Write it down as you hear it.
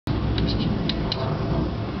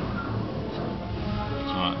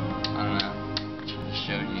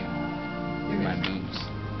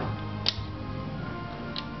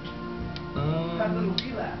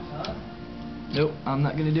Nope, I'm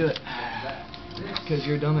not gonna do it. Because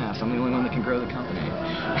you're a dumbass. I'm the only one that can grow the company.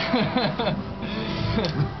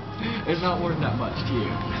 It's not worth that much to you.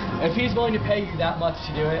 If he's willing to pay you that much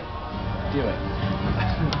to do it, do it.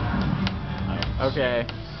 Okay.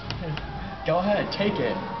 Go ahead, take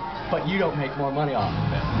it. But you don't make more money off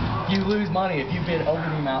of it. You lose money if you bid over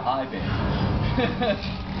the amount I bid.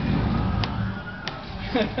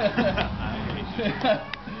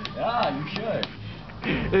 Yeah, you should.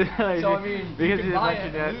 So I mean, because you can buy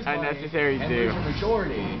it and lose unnecessary money and lose your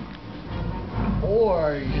majority,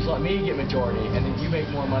 or you just let me get majority and then you make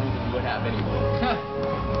more money than you would have anyway.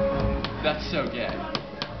 That's so gay.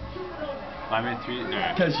 I'm in three.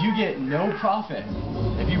 Because you get no profit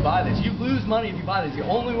if you buy this. You lose money if you buy this. The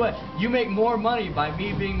only way you make more money by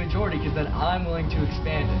me being majority, because then I'm willing to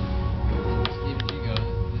expand it. Steve, did you go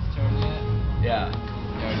this turn yet? Yeah.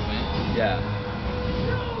 You already went? Yeah.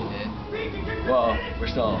 Well, we're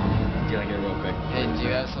still dealing here real quick. Hey, do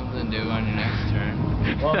you have something to do on your next turn?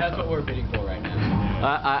 Well, that's what we're bidding for right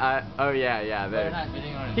now. Oh yeah. We're not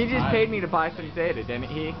bidding on He just paid me to buy some Zeta, didn't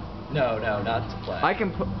he? No, not to play. I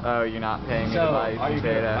can put. Oh, you're not paying me to So, buy some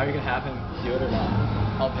Zeta. are you gonna have him do it or not?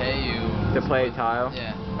 I'll pay you. To play tile?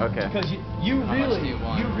 Yeah. Okay. Because you How much do you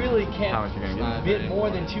want? really can't How much you gonna give me? bid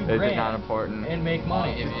more than $2 grand. Is it not important? And make I'll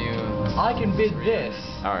money. give you. I can bid this.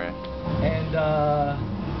 All right. And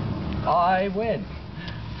I win.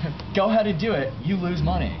 Go ahead and do it. You lose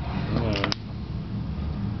money.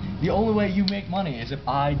 The only way you make money is if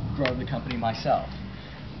I grow the company myself.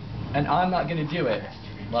 And I'm not going to do it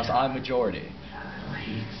unless I'm majority.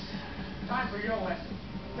 Time for your lesson.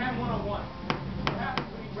 Cram 101. What happens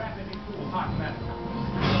when you wrap it into a hot mess?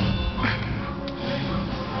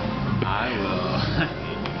 I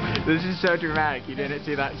will. This is so dramatic. You didn't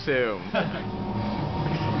see that zoom.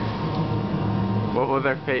 What will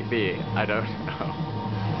their fate be? I don't know.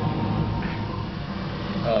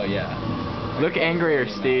 Oh, yeah. Look angrier,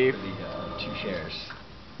 Steve. For the, 2 shares.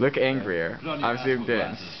 Look angrier. Put on your I'm zoomed in.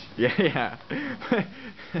 glasses. Yeah.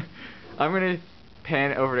 I'm gonna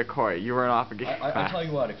pan over to Corey. You run off again. I'll tell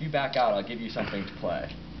you what, if you back out, I'll give you something to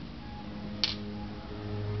play.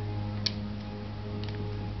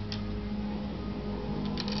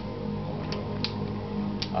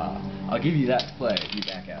 I'll give you that to play if you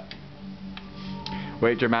back out.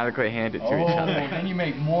 Wait, dramatically hand it to each other. Then you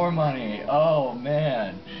make more money. Oh,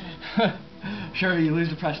 man. Sure, you lose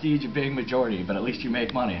the prestige of being majority, but at least you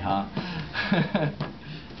make money, huh?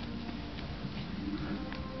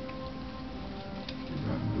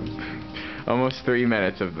 Almost 3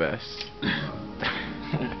 minutes of this.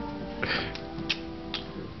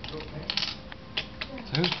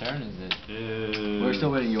 So whose turn is it? We're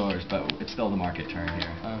still waiting yours, but it's still the market turn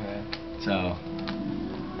here. Okay. So,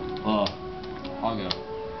 well, I'll go.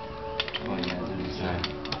 what do you guys decide?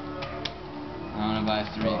 I want to buy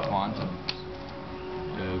 3 quantums.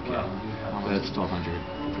 Okay. That's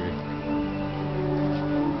 1,200. Great.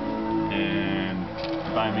 And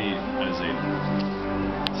buy me a Zeta.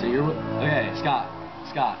 So you're okay, Scott.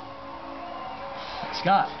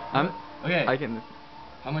 Okay. I can.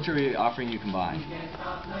 How much are we offering you combined?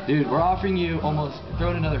 Dude, we're offering you almost.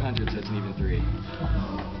 Throw in another 100, so it's an even 3.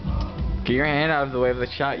 Get your hand out of the way of the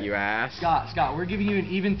shot, you ass. Scott, we're giving you an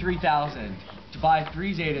even 3,000 to buy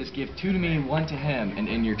 3 Zetas. Give 2 to me, 1 to him, and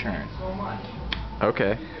in your turn.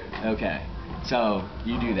 Okay. Okay. So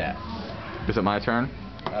you do that. Is it my turn?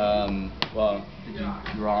 Well, did you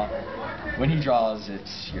draw? When he draws,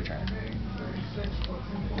 it's your turn.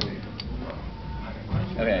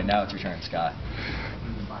 Okay, now it's your turn, Scott.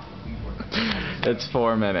 It's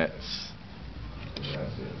 4 minutes.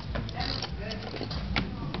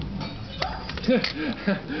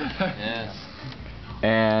 Yes.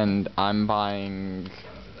 And I'm buying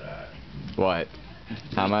what?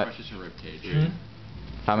 How much?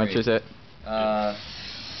 How much is it? $600.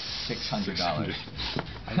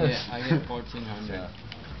 I get 1,400.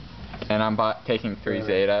 And I'm taking 3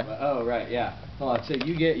 Zeta. Oh right, yeah. Hold on. So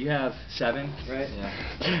you have 7, right?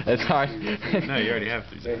 Yeah. It's hard. No, you already have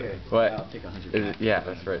 3 Right Zeta. here. What? I'll take 100. Is it, yeah,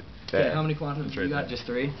 that's right. Okay, There. how many quantums you got? Just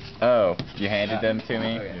 3? Oh, you handed them to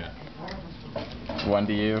me? Okay. Yeah. 1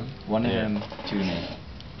 to you? 1 to Yeah. him, 2 to me.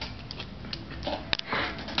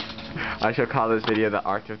 I shall call this video the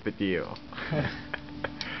art of the deal.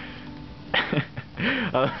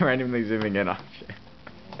 I'm randomly zooming in on shit.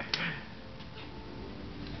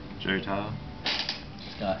 Jerry Tile.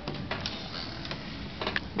 Scott.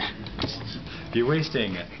 You're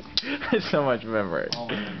wasting it. So much memory. All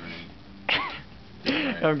my memory.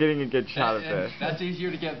 I'm getting a good shot of this. That's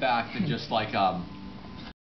easier to get back than just like